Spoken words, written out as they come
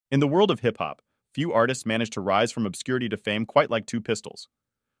In the world of hip-hop, few artists manage to rise from obscurity to fame quite like Two Pistols.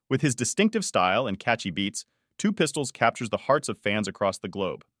 With his distinctive style and catchy beats, Two Pistols captures the hearts of fans across the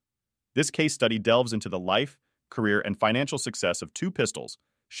globe. This case study delves into the life, career, and financial success of Two Pistols,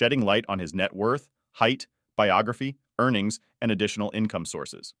 shedding light on his net worth, height, biography, earnings, and additional income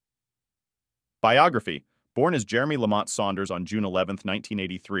sources. Biography. Born as Jeremy Lamont Saunders on June 11,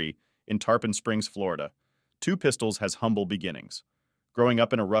 1983, in Tarpon Springs, Florida, Two Pistols has humble beginnings. Growing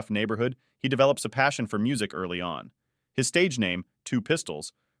up in a rough neighborhood, he develops a passion for music early on. His stage name, Two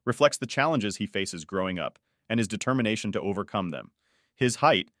Pistols, reflects the challenges he faces growing up and his determination to overcome them. His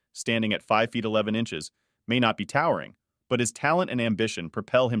height, standing at 5 feet 11 inches, may not be towering, but his talent and ambition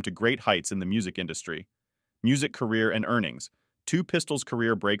propel him to great heights in the music industry. Music career and earnings. Two Pistols'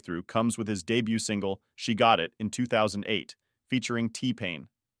 career breakthrough comes with his debut single, She Got It, in 2008, featuring T-Pain.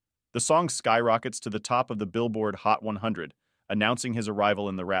 The song skyrockets to the top of the Billboard Hot 100, announcing his arrival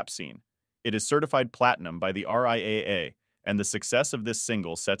in the rap scene. It is certified platinum by the RIAA, and the success of this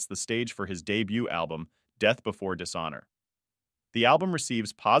single sets the stage for his debut album, Death Before Dishonor. The album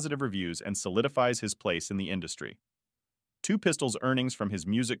receives positive reviews and solidifies his place in the industry. Two Pistols' earnings from his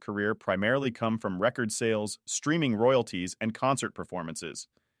music career primarily come from record sales, streaming royalties, and concert performances.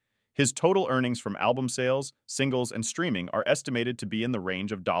 His total earnings from album sales, singles, and streaming are estimated to be in the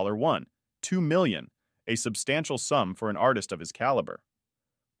range of $2 million, a substantial sum for an artist of his caliber.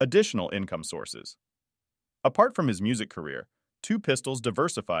 Additional income sources. Apart from his music career, Two Pistols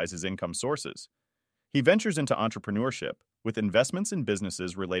diversifies his income sources. He ventures into entrepreneurship, with investments in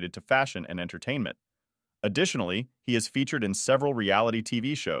businesses related to fashion and entertainment. Additionally, he is featured in several reality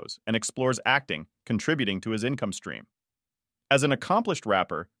TV shows and explores acting, contributing to his income stream. As an accomplished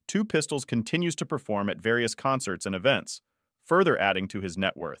rapper, Two Pistols continues to perform at various concerts and events, further adding to his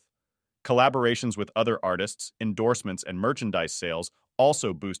net worth. Collaborations with other artists, endorsements, and merchandise sales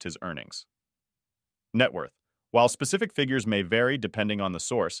also boost his earnings. Net worth. While specific figures may vary depending on the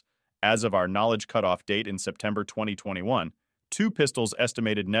source, as of our knowledge cutoff date in September 2021, Two Pistols'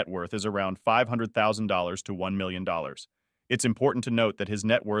 estimated net worth is around $500,000 to $1 million. It's important to note that his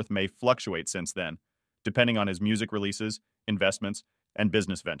net worth may fluctuate since then, depending on his music releases, investments, and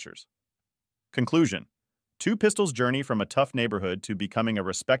business ventures. Conclusion. Two Pistols' journey from a tough neighborhood to becoming a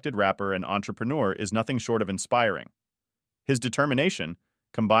respected rapper and entrepreneur is nothing short of inspiring. His determination,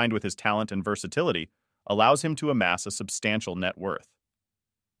 combined with his talent and versatility, allows him to amass a substantial net worth.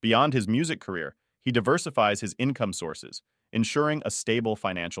 Beyond his music career, he diversifies his income sources, ensuring a stable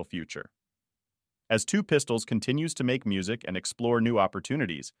financial future. As Two Pistols continues to make music and explore new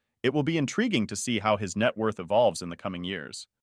opportunities, it will be intriguing to see how his net worth evolves in the coming years.